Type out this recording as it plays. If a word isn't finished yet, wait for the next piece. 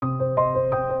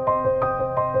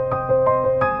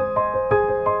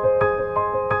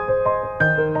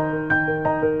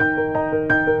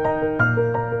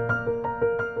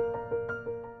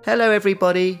Hello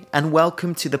everybody and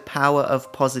welcome to the Power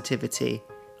of Positivity.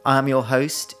 I am your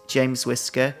host, James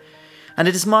Whisker, and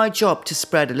it is my job to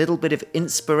spread a little bit of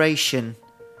inspiration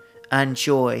and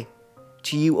joy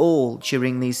to you all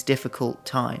during these difficult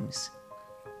times.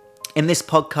 In this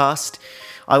podcast,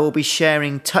 I will be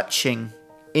sharing touching,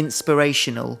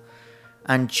 inspirational,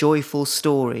 and joyful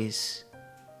stories.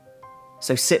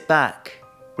 So sit back,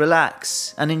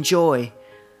 relax, and enjoy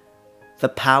the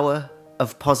power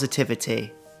of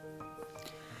positivity.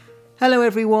 Hello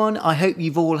everyone, I hope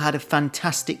you've all had a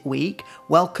fantastic week.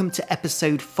 Welcome to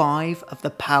episode 5 of the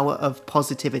Power of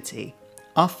Positivity.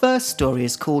 Our first story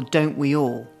is called Don't We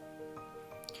All?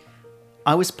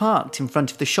 I was parked in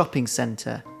front of the shopping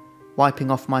centre,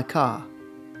 wiping off my car.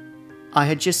 I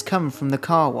had just come from the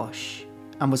car wash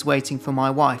and was waiting for my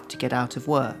wife to get out of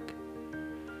work.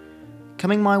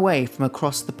 Coming my way from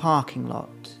across the parking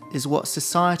lot is what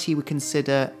society would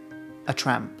consider a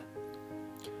tramp.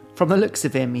 From the looks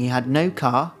of him, he had no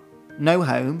car, no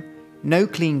home, no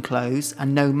clean clothes,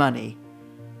 and no money.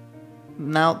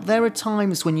 Now, there are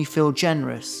times when you feel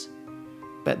generous,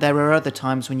 but there are other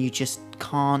times when you just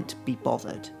can't be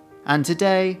bothered. And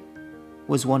today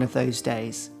was one of those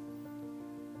days.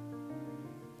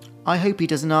 I hope he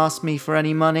doesn't ask me for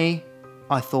any money,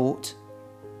 I thought.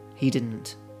 He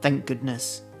didn't, thank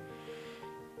goodness.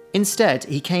 Instead,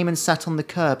 he came and sat on the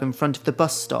curb in front of the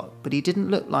bus stop, but he didn't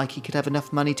look like he could have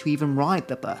enough money to even ride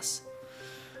the bus.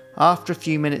 After a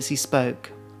few minutes he spoke.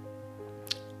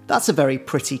 "That's a very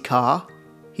pretty car,"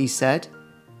 he said.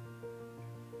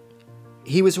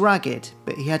 He was ragged,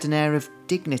 but he had an air of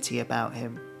dignity about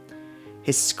him.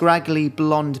 His scraggly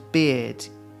blonde beard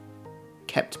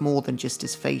kept more than just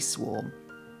his face warm.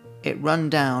 It ran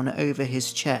down over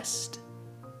his chest.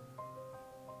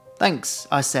 "Thanks,"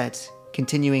 I said,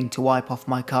 continuing to wipe off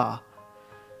my car.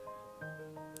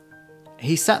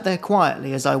 He sat there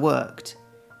quietly as I worked.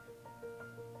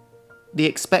 The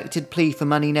expected plea for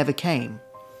money never came.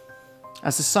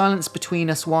 As the silence between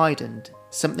us widened,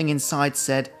 something inside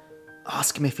said,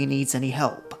 "Ask him if he needs any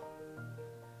help."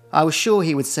 I was sure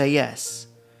he would say yes,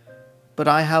 but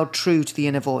I held true to the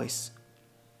inner voice.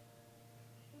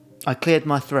 I cleared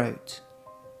my throat.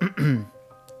 "Do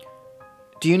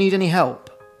you need any help?"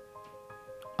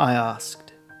 I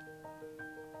asked.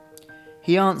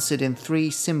 He answered in 3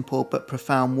 simple but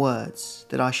profound words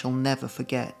that I shall never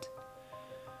forget.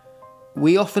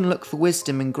 We often look for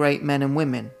wisdom in great men and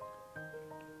women.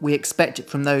 We expect it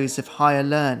from those of higher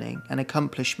learning and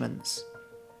accomplishments.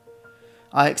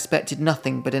 I expected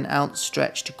nothing but an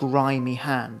outstretched, grimy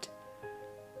hand.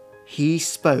 He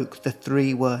spoke the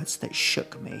 3 words that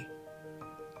shook me.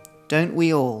 "Don't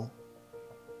we all?"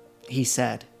 he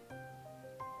said.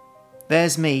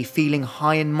 There's me, feeling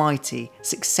high and mighty,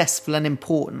 successful and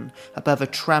important, above a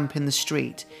tramp in the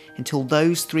street, until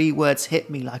those 3 words hit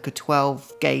me like a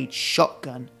 12-gauge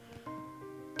shotgun.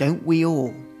 Don't we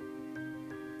all?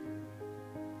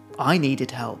 I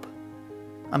needed help.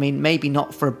 I mean, maybe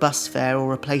not for a bus fare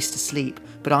or a place to sleep,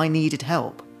 but I needed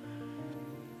help.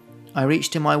 I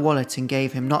reached in my wallet and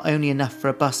gave him not only enough for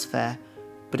a bus fare,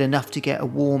 but enough to get a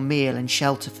warm meal and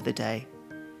shelter for the day.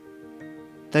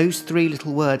 Those 3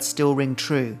 little words still ring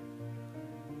true.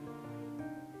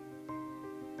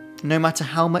 No matter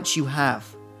how much you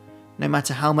have, no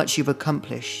matter how much you've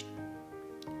accomplished,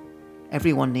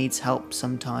 everyone needs help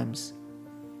sometimes.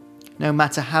 No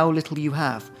matter how little you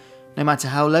have, no matter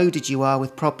how loaded you are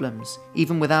with problems,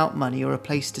 even without money or a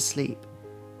place to sleep,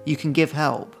 you can give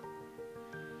help.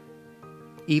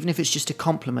 Even if it's just a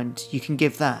compliment, you can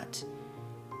give that.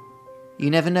 You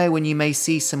never know when you may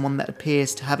see someone that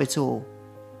appears to have it all.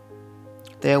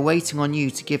 They are waiting on you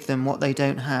to give them what they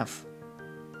don't have.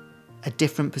 A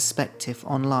different perspective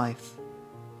on life.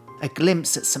 A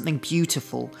glimpse at something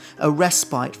beautiful. A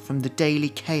respite from the daily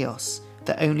chaos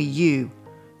that only you,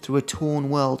 through a torn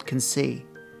world, can see.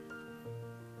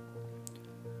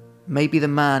 Maybe the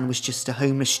man was just a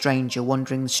homeless stranger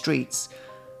wandering the streets.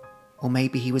 Or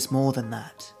maybe he was more than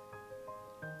that.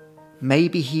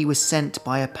 Maybe he was sent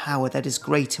by a power that is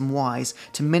great and wise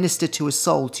to minister to a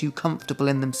soul too comfortable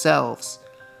in themselves.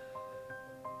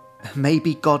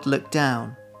 Maybe God looked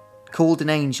down, called an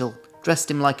angel,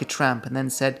 dressed him like a tramp, and then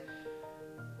said,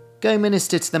 "Go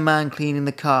minister to the man cleaning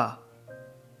the car.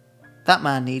 That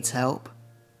man needs help."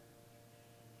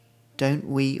 Don't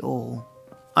we all?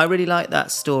 I really like that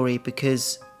story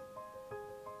because,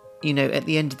 at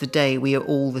the end of the day, we are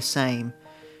all the same.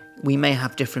 We may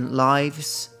have different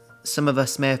lives. Some of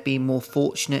us may have been more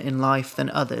fortunate in life than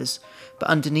others, but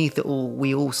underneath it all,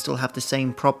 we all still have the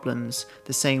same problems,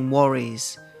 the same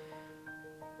worries.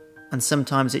 And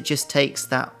sometimes it just takes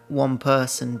that one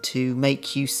person to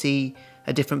make you see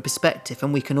a different perspective,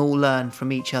 and we can all learn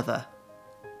from each other.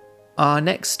 Our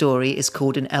next story is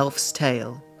called An Elf's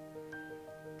Tale.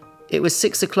 It was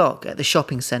 6 o'clock at the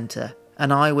shopping centre,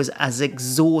 and I was as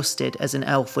exhausted as an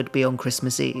elf would be on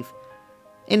Christmas Eve.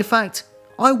 In fact,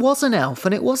 I was an elf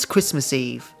and it was Christmas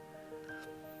Eve.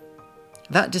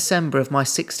 That December of my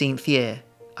 16th year,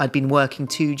 I'd been working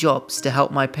 2 jobs to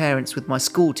help my parents with my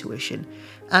school tuition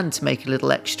and to make a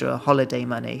little extra holiday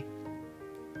money.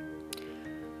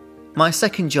 My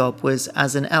second job was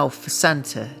as an elf for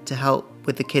Santa to help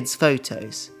with the kids'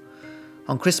 photos.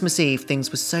 On Christmas Eve,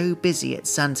 things were so busy at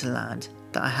Santaland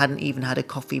that I hadn't even had a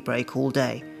coffee break all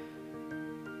day.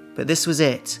 But this was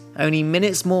it. Only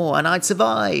minutes more and I'd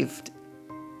survived.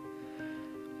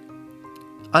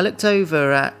 I looked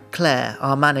over at Claire,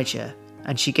 our manager,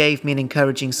 and she gave me an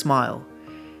encouraging smile.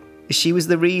 She was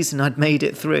the reason I'd made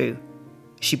it through.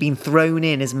 She'd been thrown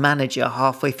in as manager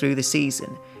halfway through the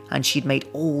season, and she'd made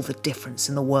all the difference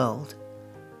in the world.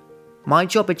 My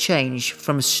job had changed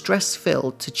from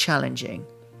stress-filled to challenging.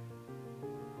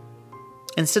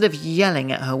 Instead of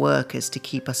yelling at her workers to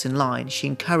keep us in line, she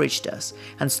encouraged us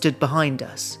and stood behind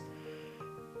us.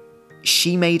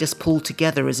 She made us pull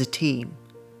together as a team,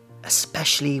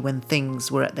 especially when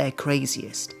things were at their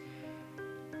craziest.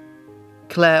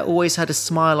 Claire always had a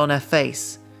smile on her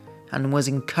face and was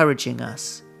encouraging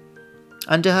us.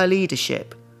 Under her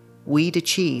leadership, we'd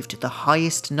achieved the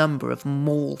highest number of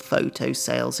mall photo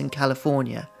sales in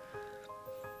California.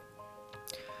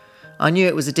 I knew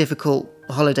it was a difficult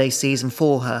holiday season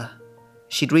for her.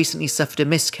 She'd recently suffered a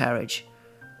miscarriage.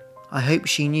 I hope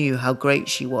she knew how great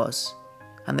she was,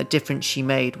 and the difference she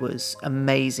made was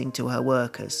amazing to her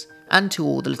workers and to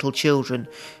all the little children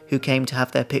who came to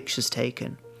have their pictures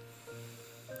taken.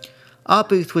 Our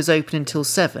booth was open until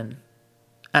 7.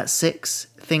 At 6,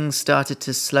 things started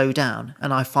to slow down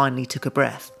and I finally took a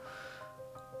breath.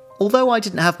 Although I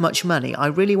didn't have much money, I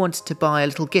really wanted to buy a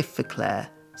little gift for Claire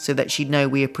so that she'd know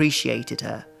we appreciated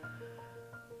her.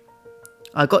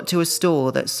 I got to a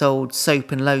store that sold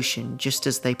soap and lotion just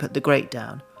as they put the grate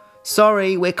down.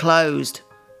 "Sorry, we're closed,"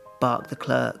 barked the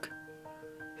clerk,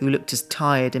 who looked as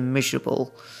tired and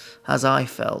miserable as I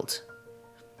felt.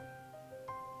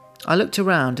 I looked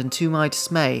around and to my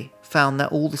dismay found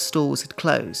that all the stores had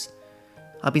closed.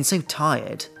 I'd been so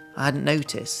tired, I hadn't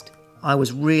noticed. I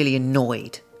was really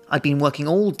annoyed. I'd been working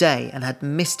all day and had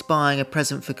missed buying a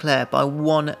present for Claire by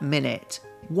 1 minute.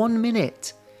 1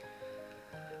 minute!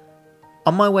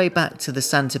 On my way back to the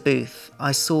Santa booth,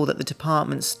 I saw that the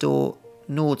department store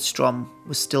Nordstrom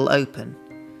was still open.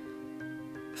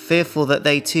 Fearful that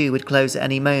they too would close at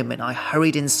any moment, I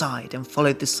hurried inside and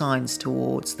followed the signs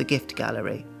towards the gift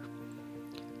gallery.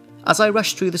 As I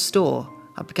rushed through the store,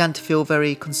 I began to feel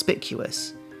very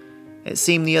conspicuous. It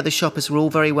seemed the other shoppers were all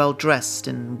very well dressed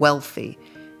and wealthy,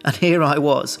 and here I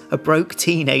was, a broke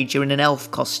teenager in an elf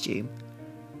costume.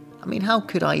 I mean, how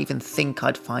could I even think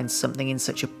I'd find something in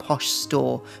such a posh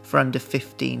store for under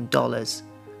 $15?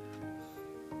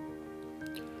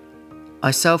 I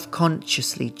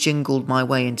self-consciously jingled my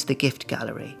way into the gift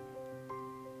gallery.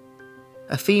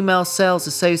 A female sales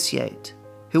associate,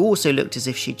 who also looked as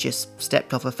if she'd just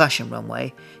stepped off a fashion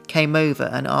runway, came over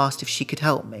and asked if she could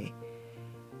help me.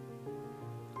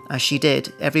 As she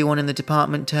did, everyone in the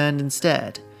department turned and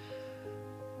stared.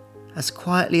 As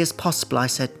quietly as possible, I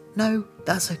said, "No,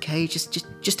 that's okay,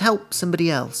 just help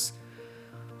somebody else."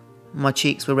 My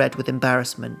cheeks were red with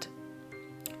embarrassment.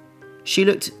 She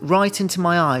looked right into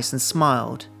my eyes and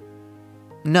smiled.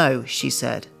 "No," she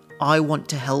said, "I want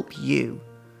to help you."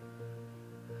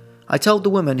 I told the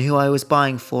woman who I was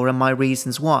buying for and my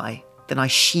reasons why, then I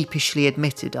sheepishly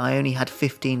admitted I only had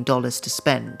 $15 to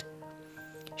spend.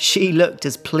 She looked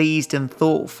as pleased and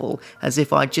thoughtful as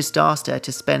if I'd just asked her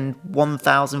to spend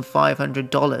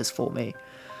 $1,500 for me.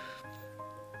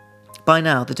 By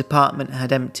now the department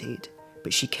had emptied,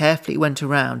 but she carefully went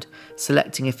around,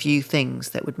 selecting a few things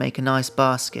that would make a nice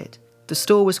basket. The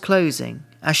store was closing.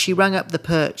 As she rang up the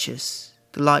purchase,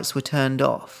 the lights were turned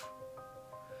off.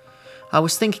 I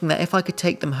was thinking that if I could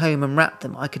take them home and wrap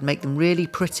them, I could make them really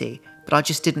pretty, but I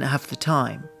just didn't have the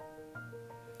time.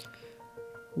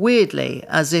 Weirdly,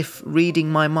 as if reading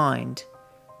my mind,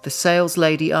 the sales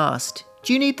lady asked,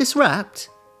 "Do you need this wrapped?"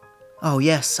 "Oh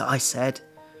yes," I said,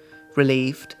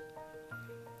 relieved.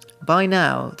 By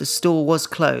now, the store was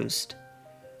closed.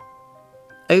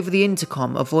 Over the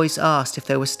intercom, a voice asked if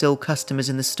there were still customers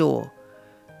in the store.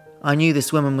 I knew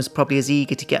this woman was probably as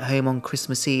eager to get home on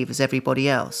Christmas Eve as everybody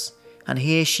else, and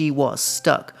here she was,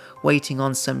 stuck, waiting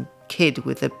on some kid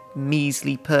with a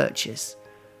measly purchase.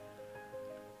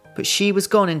 But she was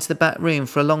gone into the back room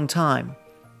for a long time.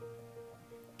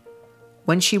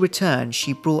 When she returned,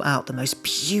 she brought out the most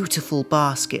beautiful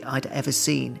basket I'd ever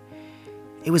seen.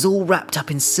 It was all wrapped up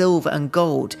in silver and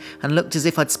gold and looked as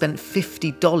if I'd spent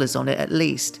 $50 on it at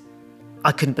least.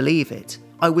 I couldn't believe it.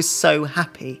 I was so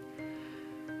happy.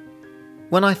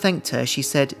 When I thanked her, she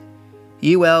said,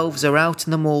 "You elves are out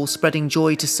in the mall spreading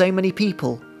joy to so many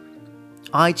people.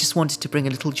 I just wanted to bring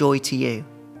a little joy to you."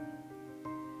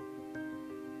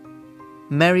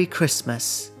 "Merry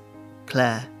Christmas,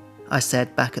 Claire," I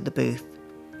said back at the booth.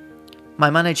 My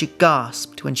manager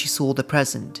gasped when she saw the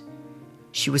present.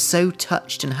 She was so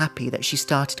touched and happy that she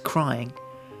started crying.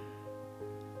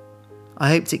 I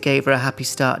hoped it gave her a happy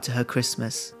start to her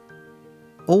Christmas.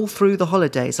 All through the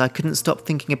holidays, I couldn't stop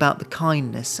thinking about the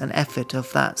kindness and effort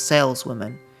of that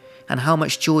saleswoman and how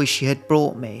much joy she had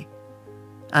brought me,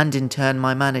 and in turn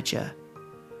my manager.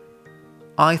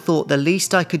 I thought the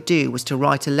least I could do was to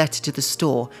write a letter to the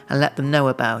store and let them know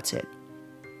about it.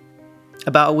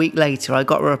 About a week later, I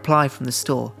got a reply from the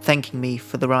store thanking me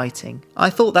for the writing. I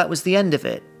thought that was the end of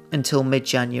it until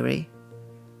mid-January.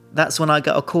 That's when I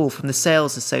got a call from the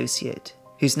sales associate,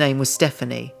 whose name was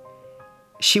Stephanie.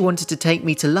 She wanted to take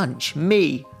me to lunch.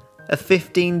 Me, a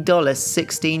 $15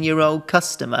 16-year-old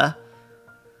customer.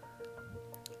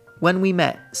 When we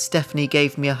met, Stephanie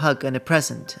gave me a hug and a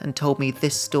present and told me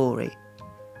this story.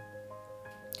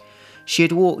 She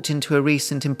had walked into a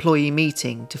recent employee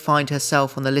meeting to find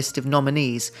herself on the list of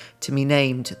nominees to be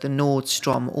named the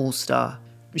Nordstrom All-Star.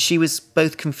 She was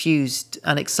both confused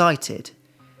and excited,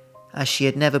 as she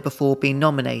had never before been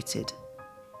nominated.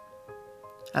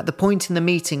 At the point in the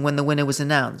meeting when the winner was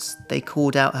announced, they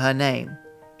called out her name.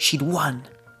 She'd won.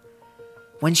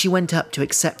 When she went up to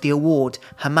accept the award,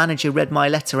 her manager read my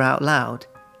letter out loud.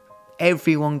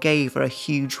 Everyone gave her a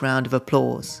huge round of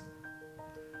applause.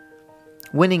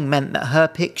 Winning meant that her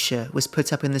picture was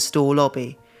put up in the store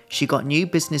lobby. She got new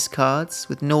business cards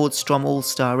with Nordstrom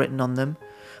All-Star written on them,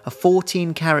 a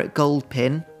 14-karat gold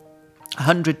pin, a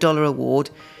 $100 award,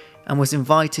 and was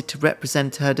invited to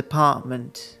represent her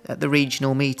department at the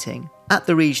regional meeting. At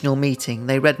the regional meeting,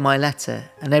 they read my letter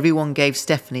and everyone gave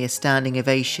Stephanie a standing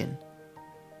ovation.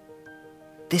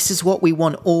 "This is what we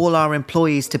want all our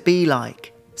employees to be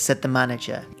like," said the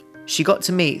manager. She got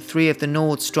to meet 3 of the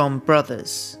Nordstrom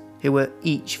brothers, who were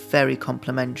each very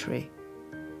complimentary.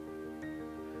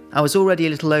 I was already a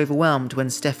little overwhelmed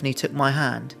when Stephanie took my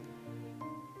hand.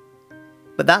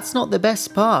 "But that's not the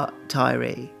best part,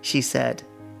 Tyree," she said.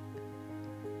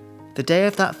 "The day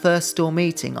of that first store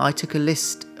meeting, I took a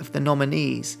list of the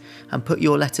nominees and put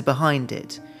your letter behind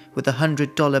it, with a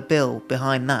 $100 bill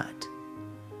behind that.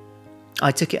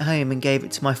 I took it home and gave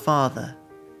it to my father.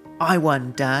 I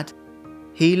won, Dad.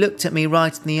 He looked at me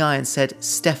right in the eye and said,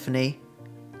 'Stephanie,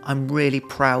 I'm really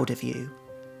proud of you.'"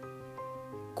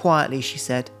 Quietly, she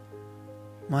said,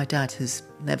 "My dad has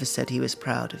never said he was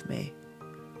proud of me."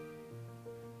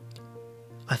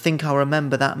 I think I'll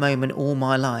remember that moment all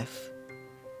my life.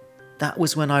 That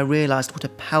was when I realised what a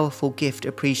powerful gift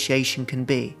appreciation can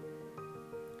be.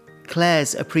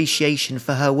 Claire's appreciation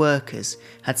for her workers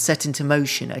had set into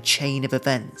motion a chain of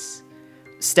events.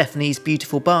 Stephanie's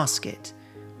beautiful basket,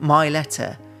 my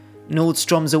letter,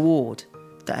 Nordstrom's award,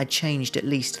 that had changed at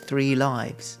least 3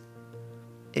 lives.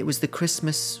 It was the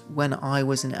Christmas when I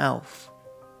was an elf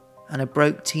and a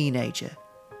broke teenager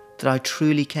that I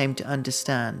truly came to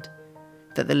understand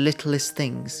that the littlest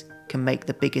things can make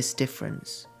the biggest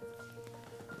difference.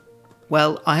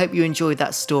 Well, I hope you enjoyed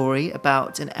that story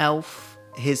about an elf,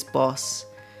 his boss,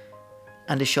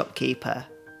 and a shopkeeper.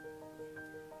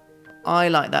 I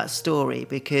like that story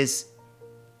because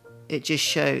it just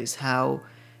shows how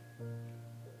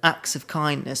acts of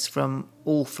kindness from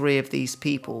all 3 of these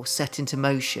people set into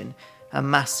motion a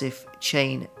massive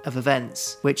chain of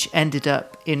events which ended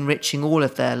up enriching all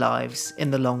of their lives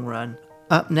in the long run.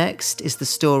 Up next is the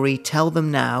story Tell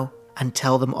Them Now and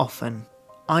Tell Them Often.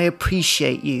 I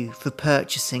appreciate you for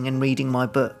purchasing and reading my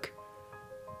book.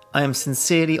 I am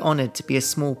sincerely honoured to be a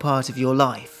small part of your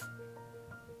life.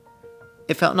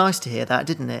 It felt nice to hear that,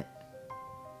 didn't it?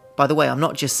 By the way, I'm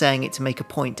not just saying it to make a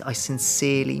point, I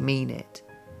sincerely mean it.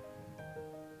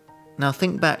 Now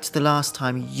think back to the last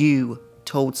time you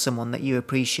told someone that you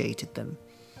appreciated them.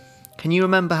 Can you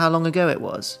remember how long ago it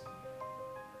was?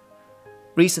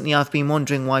 Recently I've been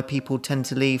wondering why people tend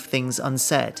to leave things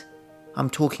unsaid. I'm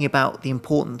talking about the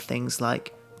important things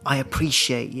like, I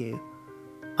appreciate you,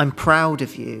 I'm proud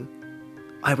of you,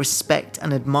 I respect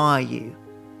and admire you,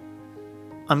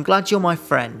 I'm glad you're my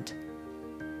friend,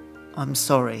 I'm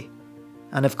sorry,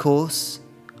 and of course,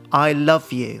 I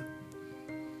love you.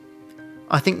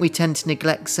 I think we tend to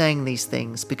neglect saying these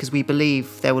things because we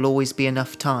believe there will always be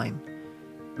enough time.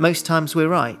 Most times we're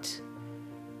right.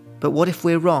 But what if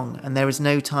we're wrong and there is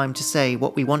no time to say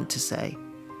what we want to say?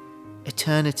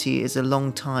 Eternity is a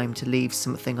long time to leave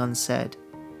something unsaid.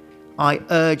 I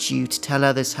urge you to tell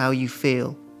others how you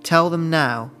feel. Tell them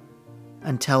now,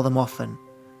 and tell them often.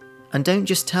 And don't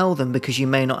just tell them because you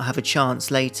may not have a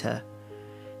chance later.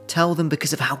 Tell them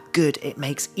because of how good it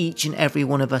makes each and every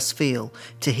one of us feel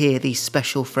to hear these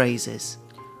special phrases.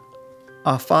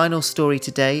 Our final story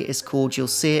today is called You'll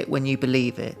See It When You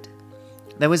Believe It.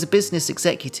 There was a business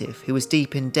executive who was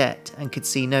deep in debt and could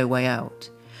see no way out.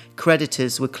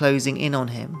 Creditors were closing in on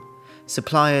him.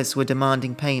 Suppliers were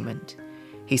demanding payment.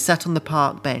 He sat on the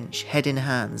park bench, head in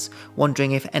hands,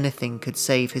 wondering if anything could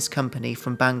save his company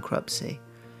from bankruptcy.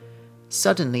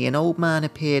 Suddenly, an old man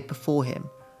appeared before him.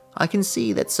 "I can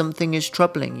see that something is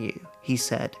troubling you," he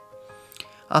said.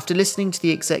 After listening to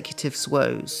the executive's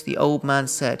woes, the old man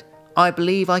said, "I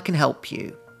believe I can help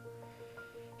you."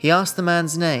 He asked the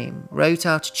man's name, wrote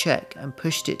out a check and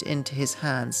pushed it into his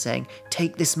hand, saying,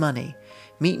 "Take this money.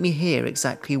 Meet me here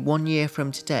exactly 1 year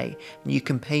from today, and you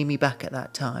can pay me back at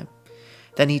that time."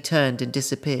 Then he turned and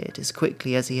disappeared as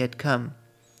quickly as he had come.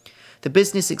 The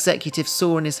business executive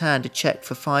saw in his hand a check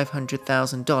for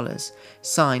 $500,000,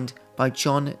 signed by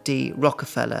John D.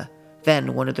 Rockefeller,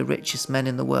 then one of the richest men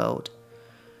in the world.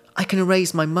 "I can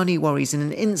erase my money worries in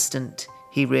an instant,"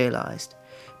 he realised.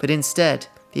 But instead,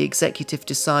 the executive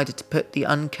decided to put the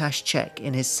uncashed check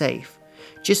in his safe.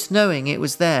 Just knowing it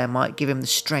was there might give him the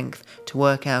strength to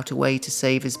work out a way to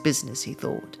save his business, he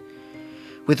thought.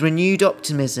 With renewed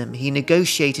optimism, he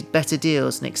negotiated better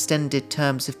deals and extended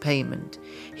terms of payment.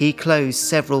 He closed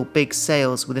several big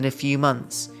sales within a few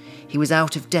months. He was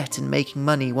out of debt and making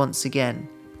money once again.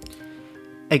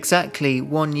 Exactly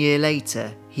 1 year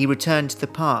later, he returned to the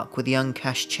park with the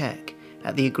uncashed check.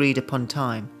 At the agreed upon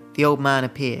time, the old man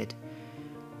appeared.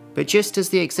 But just as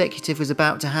the executive was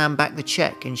about to hand back the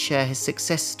check and share his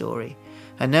success story,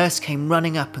 a nurse came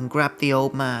running up and grabbed the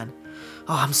old man.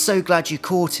 "Oh, I'm so glad you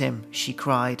caught him," she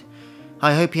cried.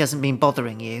 "I hope he hasn't been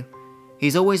bothering you.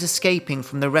 He's always escaping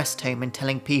from the rest home and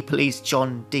telling people he's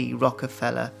John D.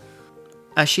 Rockefeller."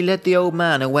 As she led the old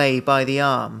man away by the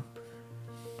arm,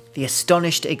 the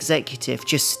astonished executive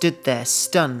just stood there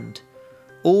stunned.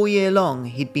 All year long,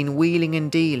 he'd been wheeling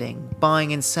and dealing,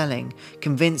 buying and selling,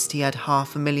 convinced he had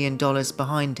 $500,000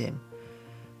 behind him.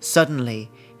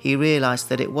 Suddenly, he realised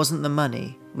that it wasn't the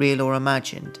money, real or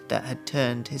imagined, that had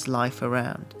turned his life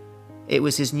around. It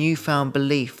was his newfound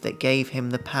belief that gave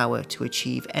him the power to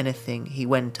achieve anything he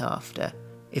went after.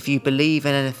 If you believe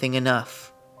in anything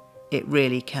enough, it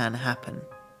really can happen.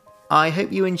 I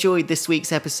hope you enjoyed this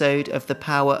week's episode of The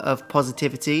Power of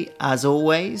Positivity. As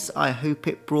always, I hope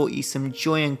it brought you some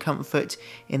joy and comfort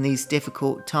in these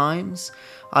difficult times.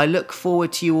 I look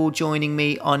forward to you all joining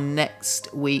me on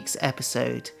next week's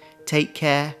episode. Take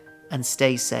care and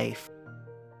stay safe.